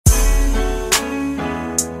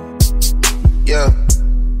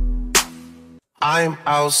I'm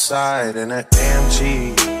outside in an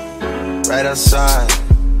AMG, right outside,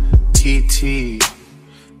 TT.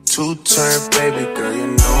 Two-turn baby girl, you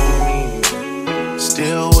know me.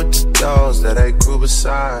 Still with the dolls that I grew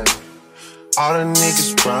beside. All the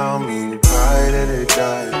niggas around me, right that they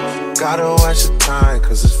die. Gotta watch the time,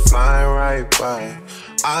 cause it's flying right by.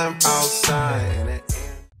 I'm outside in an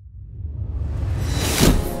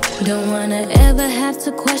Don't wanna ever have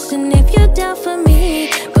to question if you're down for me.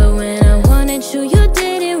 But when I wanted you, you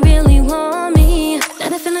didn't really want me. Now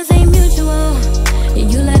the feelings ain't mutual.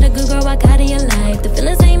 You let a good girl walk out of your life. The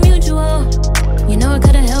feelings ain't mutual. You know I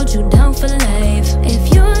could've held you down for life.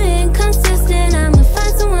 If you're inconsistent, I'ma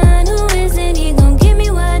find someone who isn't. He gon' give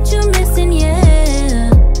me what you're missing,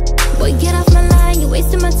 yeah. Boy, get off my line, you're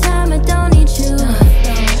wasting my time, I don't need you.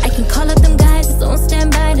 I can call up them guys that's on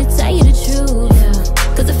standby to tell you the truth.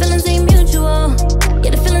 Cause the feelings ain't mutual.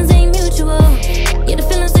 Yeah, the feelings ain't mutual. Yeah, the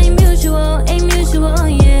feelings ain't mutual. Ain't mutual,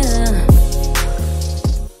 yeah.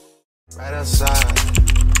 right outside,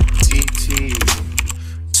 TT.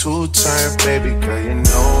 Two-turn baby girl, you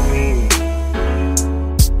know me.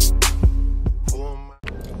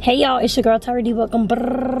 Hey y'all, it's your girl Tyra D. Welcome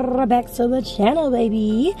back to the channel,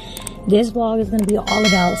 baby. This vlog is gonna be all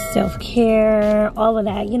about self-care, all of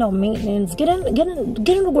that, you know, maintenance, getting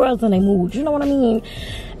the girls in a mood, you know what I mean?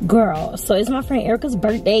 Girl, so it's my friend Erica's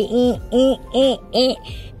birthday,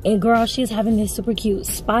 and girl, she's having this super cute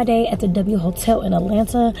spa day at the W Hotel in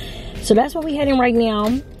Atlanta. So that's where we're heading right now.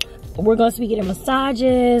 We're going to be getting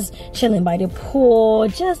massages, chilling by the pool,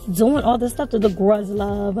 just doing all the stuff that the girls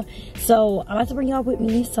love. So I'm about to bring y'all with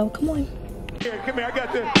me, so come on. Here, come here, I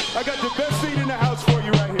got the best seat in the house for you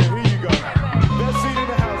right here. Here you go. Best seat in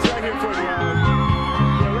the house right here for you, Alan.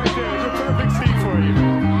 Yeah, right there, the perfect seat for you.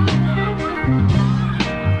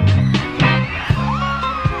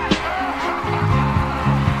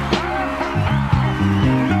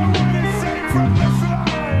 No one is safe from this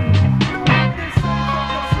line.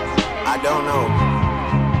 I don't know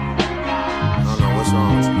what's wrong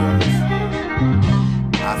with you girls.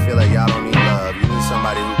 I feel like y'all don't need love. You need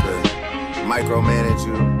somebody who could micromanage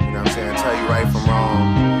you, you know what I'm saying? Tell you right from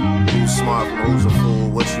wrong, who's smart from who's a fool,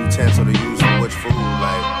 which utensil to use for which food.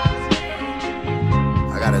 Like,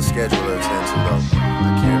 I got a schedule to attend to though. I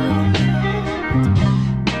can't really.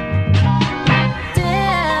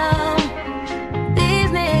 Damn, these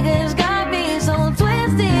niggas got me so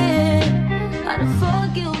twisted. How the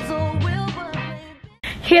fuck you so real, but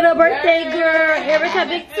Hit a birthday girl, Erica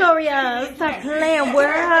Victoria. Stop playing with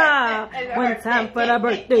her. One time for the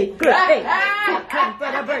birthday girl. Hey, two time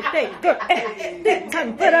for the birthday girl. Hey, three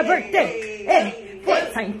time for the birthday. Hey, four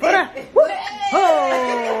time for the. Oh,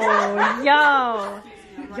 y'all,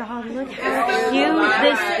 look how cute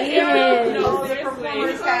this is.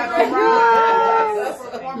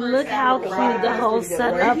 Look how cute the whole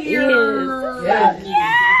setup is.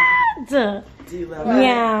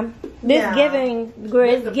 Yeah. This giving, girl,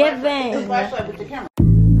 it's giving.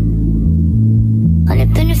 Only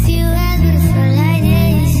been a few hours, but it feel like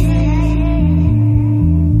days.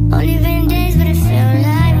 Only been days, but it feel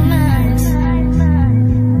like months.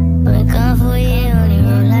 Been gone for a year, only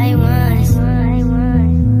roll like once.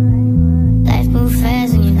 Life move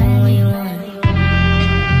fast when you know what you want.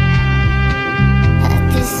 At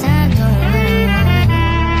this time, don't want.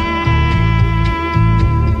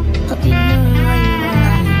 Hope you know what you want.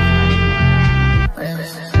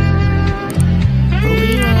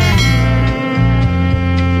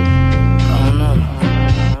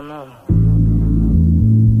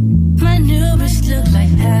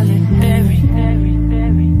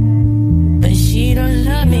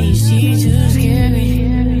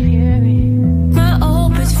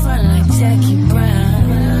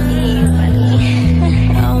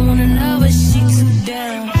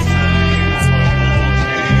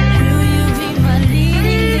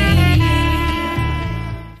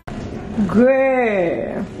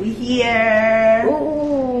 Girl, we here.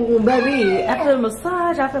 Ooh, baby. After the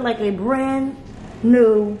massage, I feel like a brand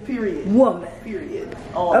new woman. Period.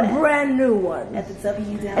 A brand new one. At the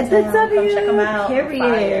W downtown. At the W. Come check them out.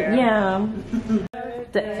 Period. Yeah.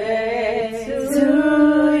 Birthday to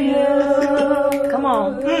you. Come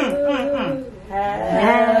on.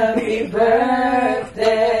 Happy birthday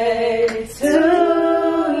to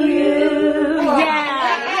you. Yeah.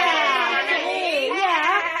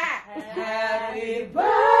 Happy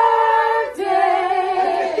birthday,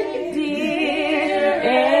 dear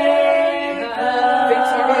Erica.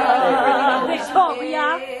 Victoria.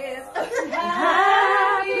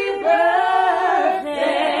 Happy birthday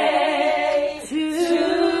to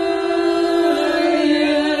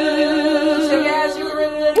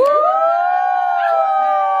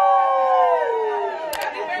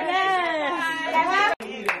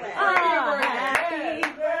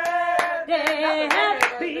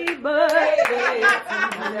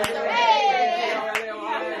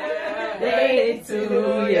to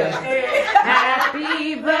you.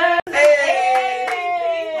 Happy birthday.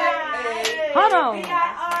 Hold on.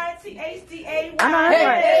 B-I-R-T-H-D-A-Y. I know that's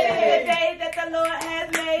right. The day that the Lord has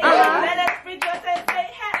made. Let us rejoice and say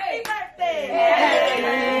happy birthday.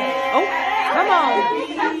 Oh, come on.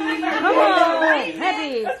 Come on.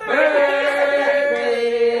 Happy birthday.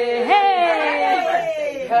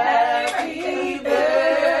 Hey. Happy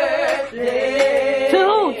birthday. To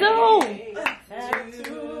who? To who?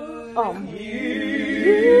 Oh.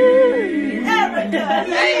 Erica.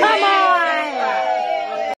 Come on.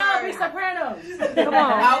 Sopranos. Come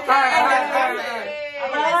on. Okay.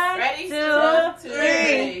 Ready? 2,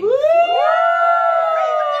 3. Woo!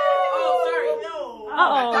 Oh, sorry.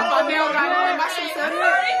 Uh-oh. My nail got in my shoe.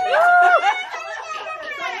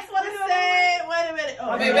 I just want to say, wait a minute. Oh,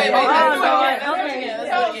 Wait. Oh, Lord. Okay.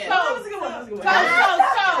 Toes.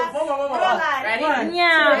 One more. Ready?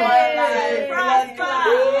 Yeah.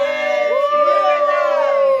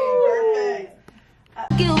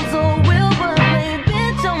 You so real, but baby,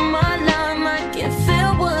 on my line, I can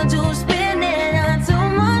feel what you spinning. Not too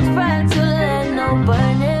much pride to let no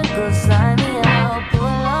burning good sign me out. Pull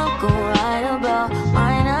up, go right about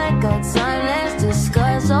mine. I got time, let's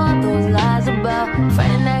discuss all those lies about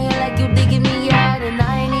fighting out here like you digging me out, and I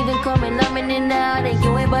ain't even coming, I'm in and out, and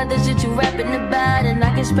you ain't about the shit you rapping about, and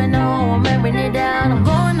I can spend the whole I'm airing it down. I'm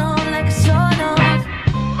going on like a short off.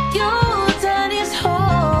 You tell these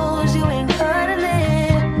hoes you ain't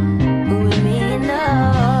cuddling, but with me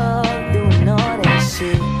enough, doing all that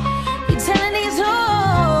shit. You telling these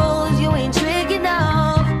hoes you ain't tricking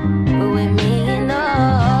off, but with me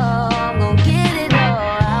enough, I'm gon' get it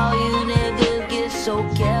all. How you niggas get so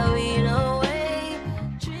carried away,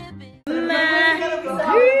 tripping.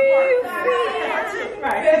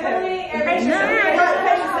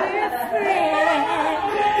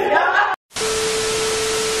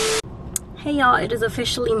 Hey y'all, it is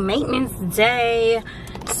officially maintenance day.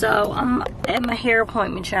 So I'm at my hair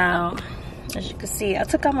appointment, child. As you can see, I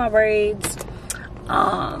took out my braids.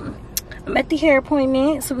 I'm at the hair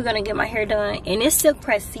appointment, so we're gonna get my hair done. And it's silk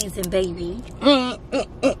press season, baby.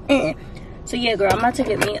 So yeah, girl, I'm about to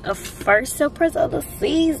get me a first silk press of the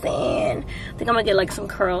season. I think I'm gonna get like some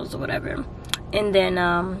curls or whatever. And then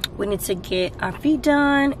we need to get our feet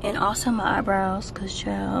done and also my eyebrows, cause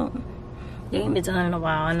child, they ain't been done in a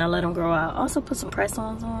while, and I let them grow out. Also put some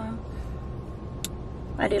press-ons on.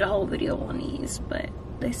 I did a whole video on these, but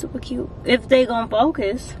they super cute if they gonna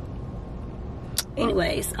focus.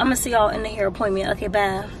 Anyways, I'm gonna see y'all in the hair appointment. Okay,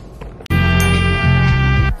 bye.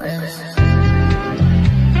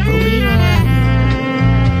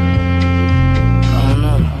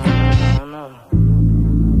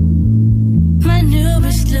 My new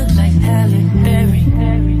bitch look like Halle Berry,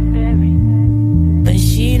 but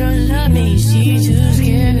she don't love me, she too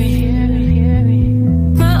scary.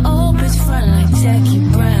 My old bitch front like Jackie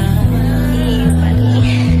Brown.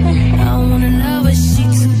 I wanna know what she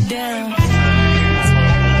too down.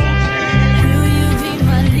 Will you be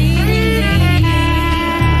my leading lady?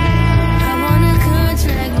 I want a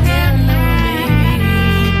contract down low,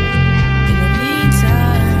 baby. In the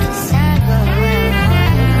meantime,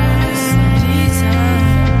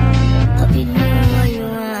 hope you know what you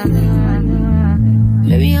want.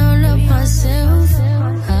 Maybe I'll love myself,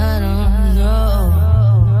 I don't know.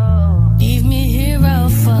 Leave me here, I'll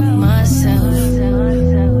fuck myself.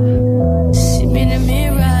 See me in the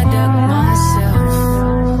mirror, I duck myself.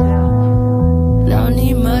 Don't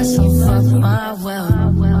need much, so fuck my wealth.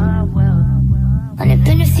 Only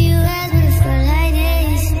been a few hours, but it feel like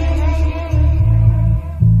days.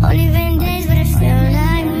 Only been days, but it feel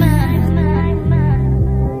like months.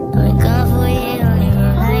 I've been gone for a year, only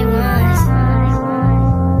been like once.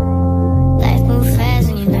 Life move fast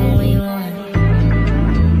when you know what you want.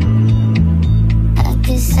 I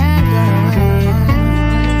guess I'm going.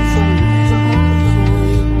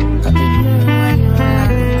 Hope you know what you want.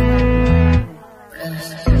 What do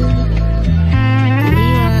you want?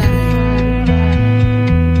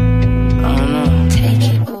 I don't know. Take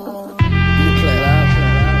it all. You play loud.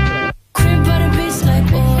 Cream butter beats like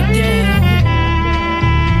Odell.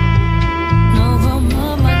 No Roma,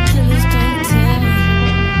 my killers don't tell.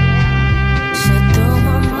 Shut down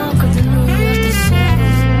my mouth, cause the new off the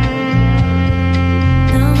shelf.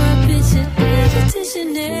 Now my bitch is petition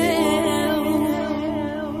now.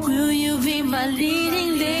 Will you be my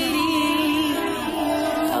leading lady?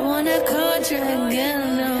 I want a contract, girl,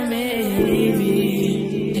 no maybe.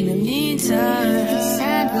 In the meantime,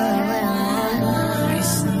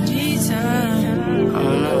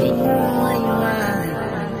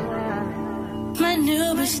 my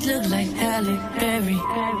new bitch look like Halle Berry,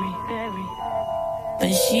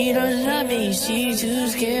 But she don't love me, she too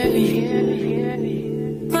scary.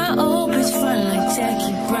 My old bitch front like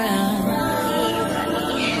Jackie Brown.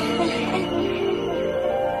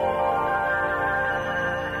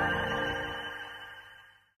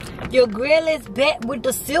 Your girl is back with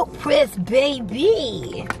the silk press,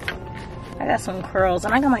 baby. I got some curls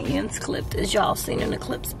and I got my ends clipped, as y'all seen in the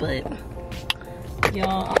clips, but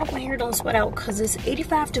y'all, I hope my hair don't sweat out because it's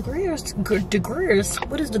 85 degrees. Degrees?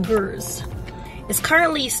 What is degrees? It's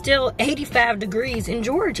currently still 85 degrees in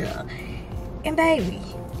Georgia. And baby,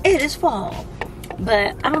 it is fall.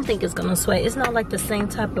 But I don't think it's gonna sweat. It's not like the same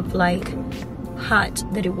type of like hot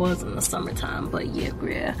that it was in the summertime. But yeah,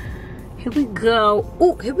 girl. Here we go.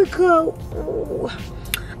 Oh, here we go. Ooh.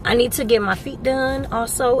 I need to get my feet done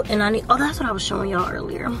also. And I need, oh, that's what I was showing y'all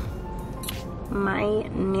earlier. My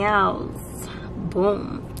nails.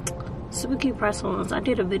 Boom. Super cute press-ons. I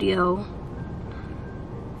did a video.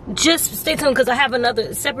 Just stay tuned because I have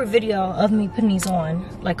another separate video of me putting these on.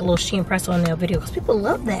 Like a little SHEIN press-on nail video. Because people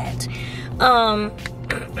love that.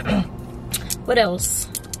 What else?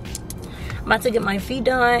 I'm about to get my feet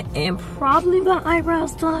done and probably my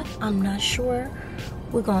eyebrows done. I'm not sure.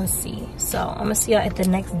 We're gonna see. So I'm gonna see y'all at the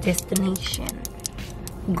next destination.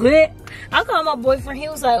 Good. I called my boyfriend. He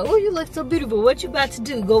was like, oh, you look so beautiful. What you about to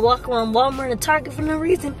do? Go walk around Walmart and Target for no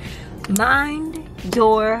reason? Mind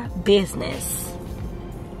your business.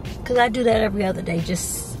 Because I do that every other day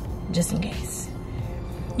just in case.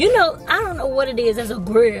 You know, I don't know what it is as a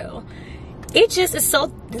girl. It just is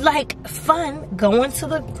so, like, fun going to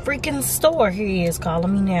the freaking store. Here he is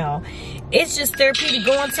calling me now. It's just therapeutic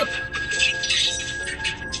going to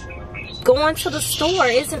the store.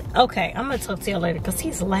 Isn't, okay, I'm going to talk to you later because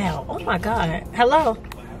he's loud. Oh, my God. Hello?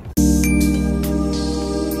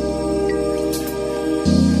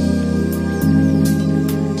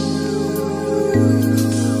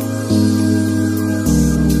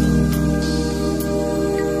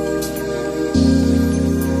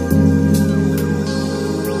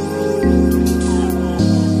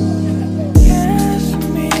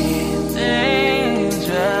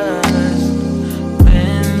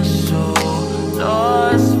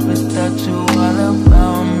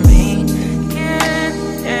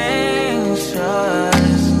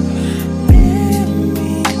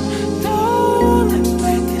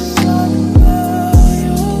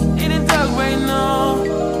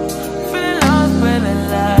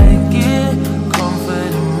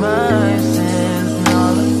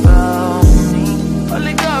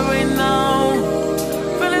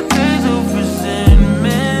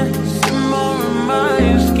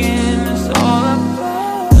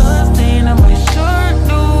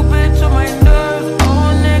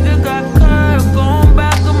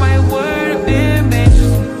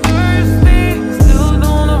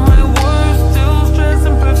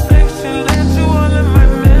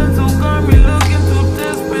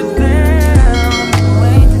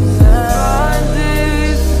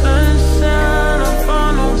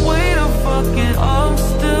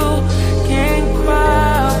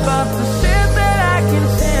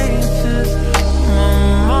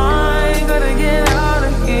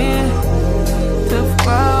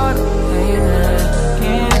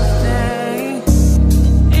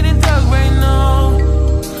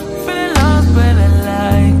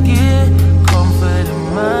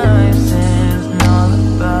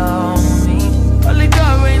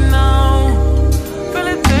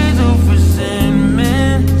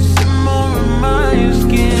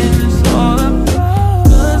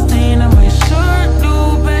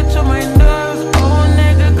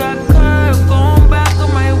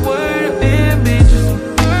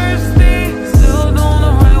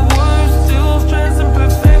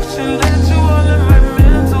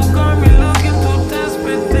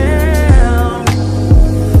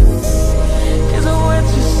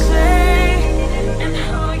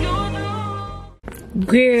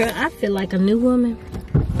 Girl, I feel like a new woman.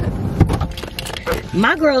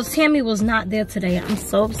 My girl Tammy was not there today. I'm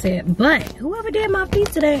so upset. But whoever did my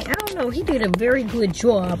feet today, I don't know. He did a very good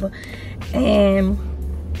job. And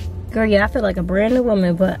girl, yeah, I feel like a brand new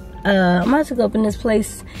woman. But I'm about to go up in this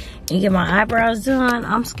place and get my eyebrows done.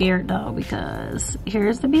 I'm scared though because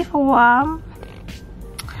here's the before.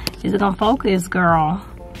 Is it gonna focus, girl?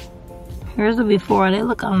 Here's the before. They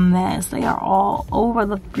look a mess. They are all over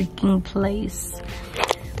the freaking place.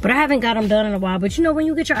 But I haven't got them done in a while. But you know, when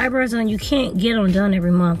you get your eyebrows done, you can't get them done every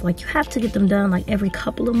month. Like, you have to get them done like every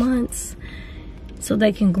couple of months so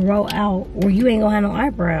they can grow out, or you ain't gonna have no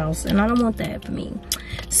eyebrows. And I don't want that for me.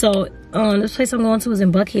 So this place I'm going to is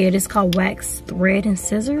in Buckhead. It's called Wax, Thread, and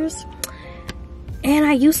Scissors. And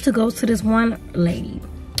I used to go to this one lady.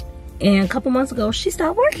 And a couple months ago, she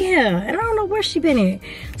stopped working here. And I don't know where she been at.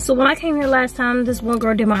 So when I came here last time, this one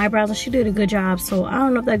girl did my eyebrows and she did a good job. So I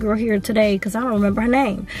don't know if that girl here today, because I don't remember her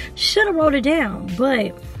name. Should have wrote it down,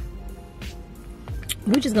 but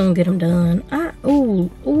we just gonna get them done. Ooh,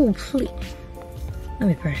 please. Let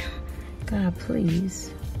me pray. God,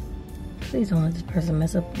 please. Please don't let this person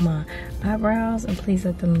mess up my eyebrows, and please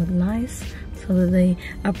let them look nice so that they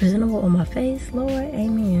are presentable on my face, Lord.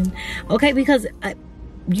 Amen. Okay, because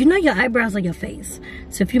you know your eyebrows are your face.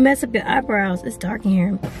 So if you mess up your eyebrows, it's dark in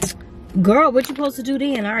here. Girl, what you supposed to do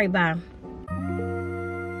then? All right, bye.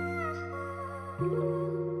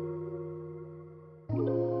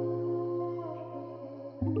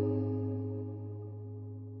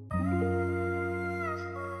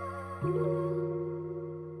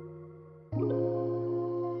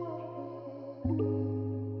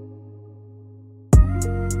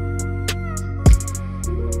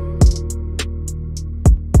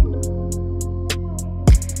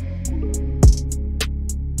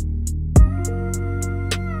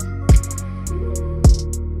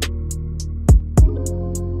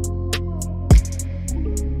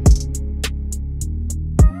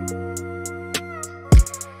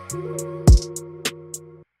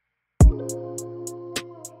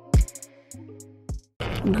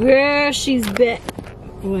 Girl, she's back.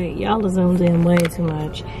 Wait, y'all are zoomed in way too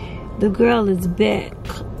much. The girl is back.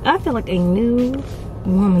 I feel like a new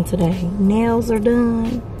woman today. Nails are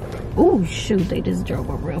done. Oh shoot, they just drove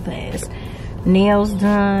up real fast. Nails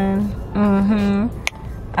done.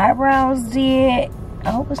 Eyebrows did.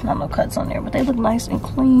 I hope it's not no cuts on there, but they look nice and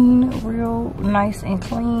clean. Real nice and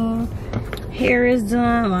clean. Hair is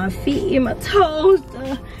done. My feet and my toes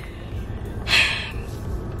done.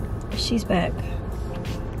 She's back.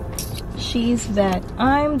 She's back.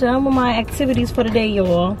 I'm done with my activities for the day,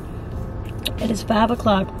 y'all. It is 5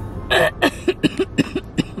 o'clock.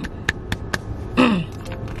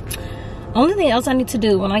 Only thing else I need to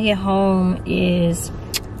do when I get home is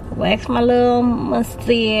wax my little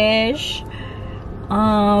mustache.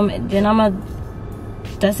 Then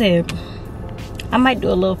that's it. I might do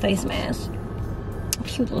a little face mask.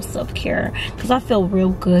 Cute little self-care. Because I feel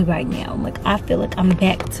real good right now. Like, I feel like I'm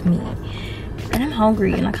back to me. And I'm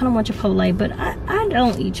hungry and I kind of want Chipotle, but I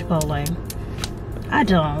don't eat Chipotle. I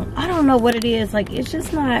don't know what it is. Like, it's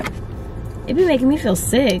just not, it be making me feel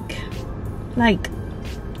sick. Like,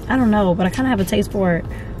 I don't know, but I kind of have a taste for it.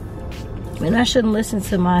 And I shouldn't listen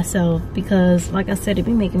to myself because, like I said, it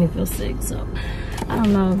be making me feel sick. So, I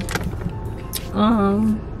don't know.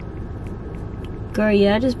 Girl,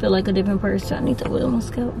 yeah, I just feel like a different person. I need to oil my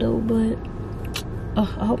scalp though, but I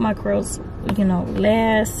hope my curls, you know,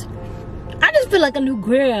 last. I just feel like a new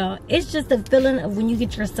girl. It's just the feeling of when you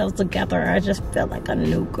get yourself together. I just feel like a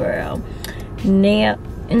new girl. Now,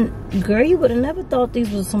 and girl, you would have never thought these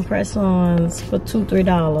was some press-ons for $2 or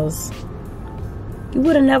 $3. You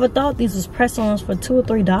would have never thought these was press-ons for $2 or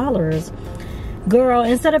 $3. Girl,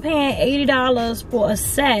 instead of paying $80 for a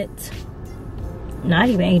set, not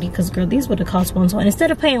even 80, because girl, these would have cost $120. Instead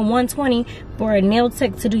of paying $120 for a nail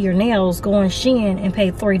tech to do your nails, go on SHEIN and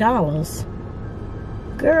pay $3.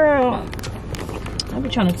 Girl, I be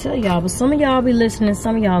trying to tell y'all, but some of y'all be listening,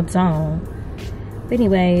 some of y'all don't. But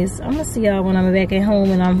anyways, I'm gonna see y'all when I'm back at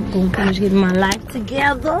home and I'm gonna finish getting my life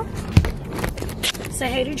together. Say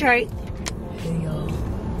hey to Drake. Hey y'all.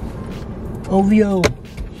 OVO.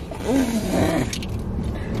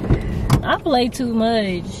 I play too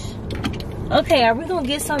much. Okay, are we gonna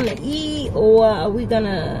get something to eat or are we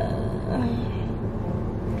gonna...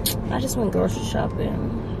 I just went grocery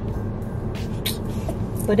shopping.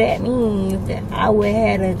 But that means that I would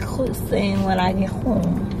have a quick thing when I get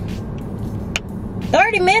home.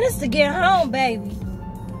 30 minutes to get home, baby.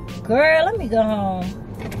 Girl, let me go home.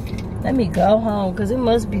 Let me go home, because it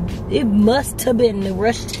must have been the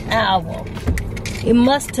rush hour. It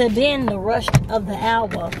must have been the rush of the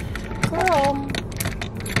hour. Girl.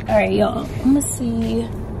 Alright, y'all. I'm gonna see.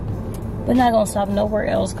 We're not gonna stop nowhere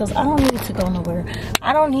else, because I don't need to go nowhere.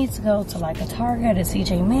 I don't need to go to like a Target, a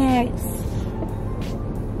TJ Maxx.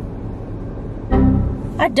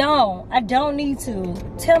 I don't need to.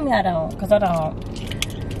 Tell me I don't, because I don't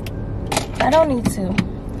need to.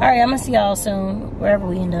 Alright, I'm gonna see y'all soon, wherever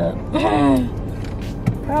we end up.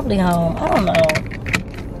 Probably home. I don't know.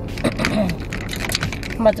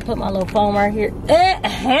 I'm about to put my little phone right here.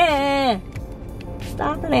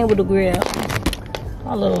 Stop it, ain't with the grill.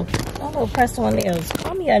 My little press on nails.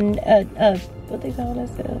 Call me a what they call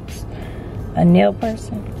themselves? A nail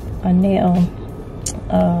person? A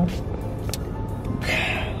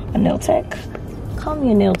nail tech? Call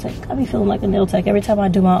me a nail tech. I be feeling like a nail tech every time I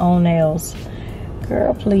do my own nails.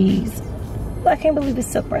 Girl, please. I can't believe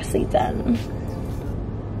it's so freshly done.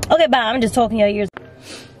 Okay, bye. I'm just talking your ears.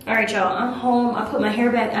 All right, y'all. I'm home. I put my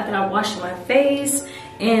hair back after I washed my face.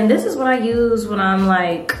 And this is what I use when I'm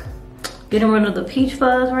like getting rid of the peach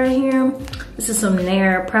fuzz right here. This is some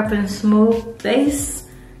Nair Prep and Smooth Face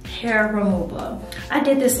Hair Remover. I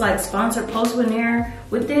did this like sponsored post with Nair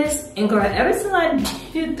with this. And girl, ever since I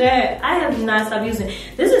did that, I have not stopped using it.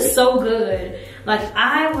 This is so good. Like,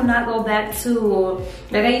 I will not go back to,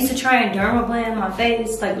 like, I used to try and dermaplane my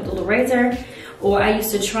face, like with the little razor. Or I used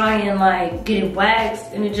to try and like get it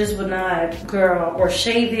waxed and it just would not, girl, or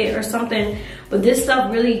shave it or something. But this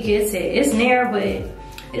stuff really gets it. It's Nair, but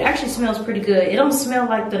it actually smells pretty good. It don't smell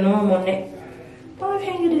like the normal Nair. Why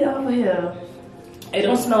can't you get it over here? It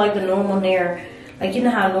don't smell like the normal Nair. Like, you know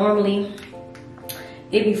how normally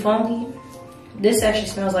it be funky? This actually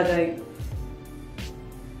smells like a,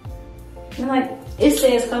 you know, like, it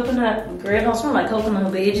says coconut. Girl, it don't smell like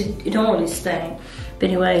coconut, but it don't really stink. But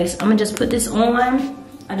anyways, I'm gonna just put this on.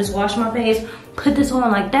 I just wash my face, put this on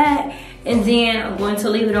like that, and then I'm going to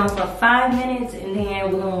leave it on for 5 minutes, and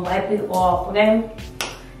then we're gonna wipe it off, okay?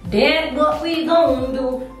 That's what we gonna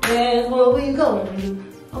do. That's what we gonna do.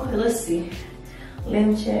 Okay, let's see. Let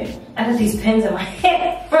me check. I got these pins in my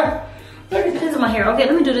hair. Look at these pins in my hair. Okay,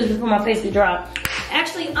 let me do this before my face gets dry.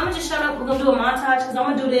 Actually, I'm gonna just shut up. We're gonna do a montage because I'm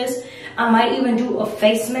gonna do this. I might even do a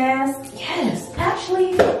face mask. Yes,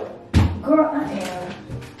 actually, girl, I am.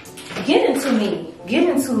 Get into me. Get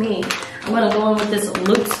into me. I'm gonna go in with this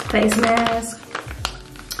Luxe face mask.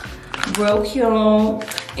 Real cute.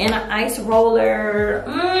 And an ice roller.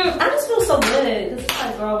 I just feel so good. It's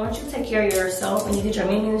like, girl, once you take care of yourself and you get your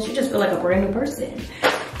minions, you just feel like a brand new person.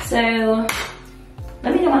 So,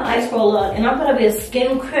 let me get my ice roller. And I'm gonna be a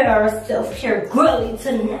skincare, self-care girly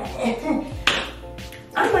tonight.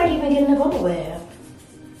 I might even get in the bubble bath.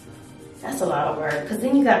 That's a lot of work. Because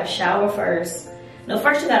then you gotta shower first. No,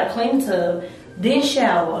 first you gotta clean the tub, then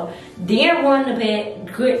shower, then run to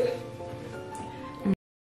bed. Good.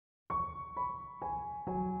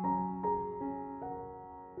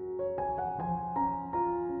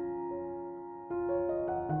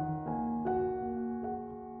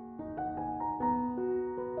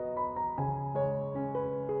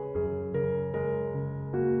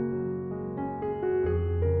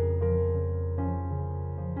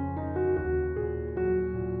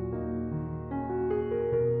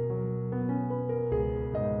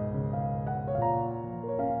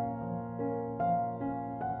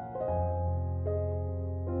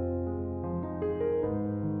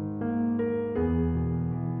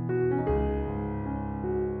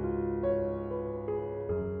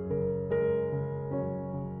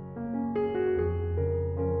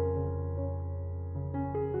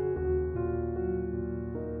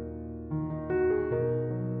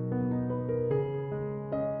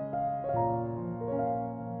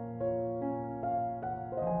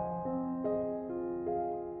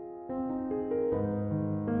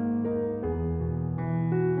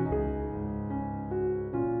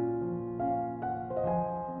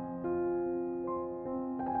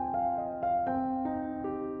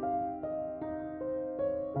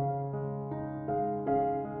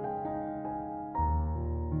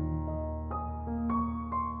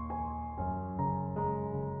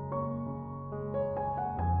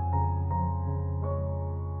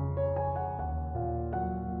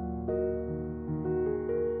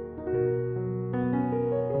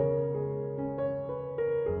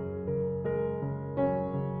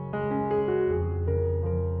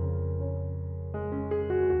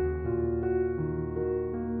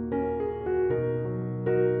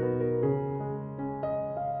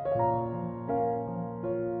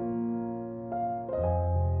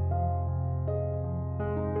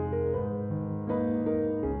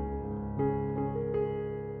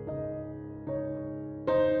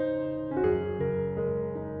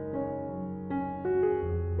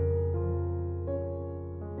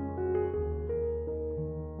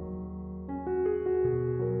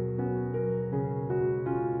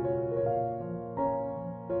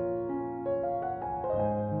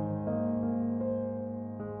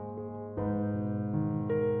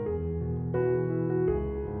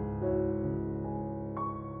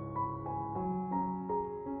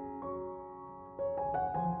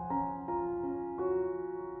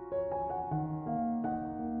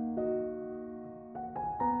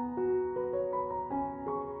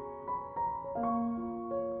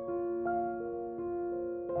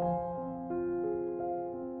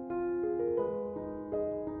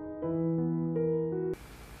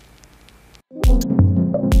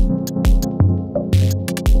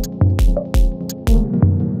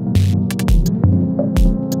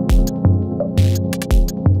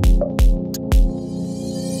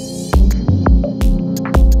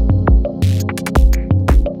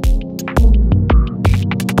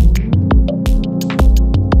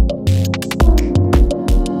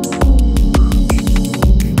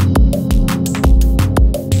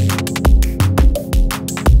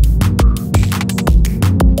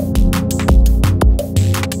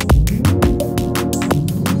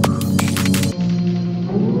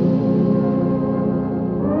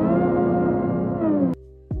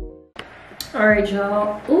 Alright,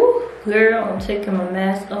 y'all. Ooh, girl, I'm taking my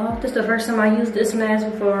mask off. This is the first time I used this mask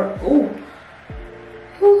before. Ooh.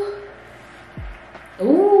 Ooh.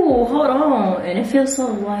 Ooh, hold on. And it feels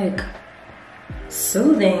so like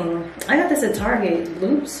soothing. I got this at Target.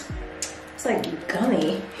 Loops. It's like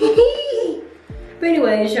gummy. But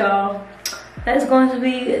anyways, y'all, that's going to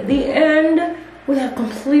be the end. We have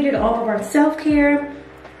completed all of our self-care.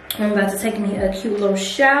 I'm about to take me a cute little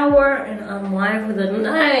shower and I'm live for the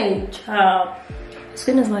night, child.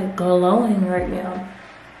 Skin is like glowing right now.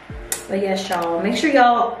 But yes, y'all, make sure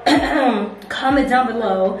y'all comment down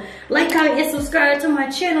below, like, comment, and subscribe to my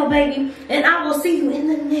channel, baby. And I will see you in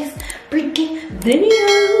the next freaking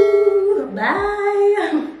video.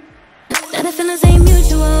 Bye. Now the feelings ain't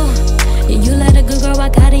mutual. You let a good girl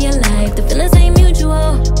walk out of your life. The feelings ain't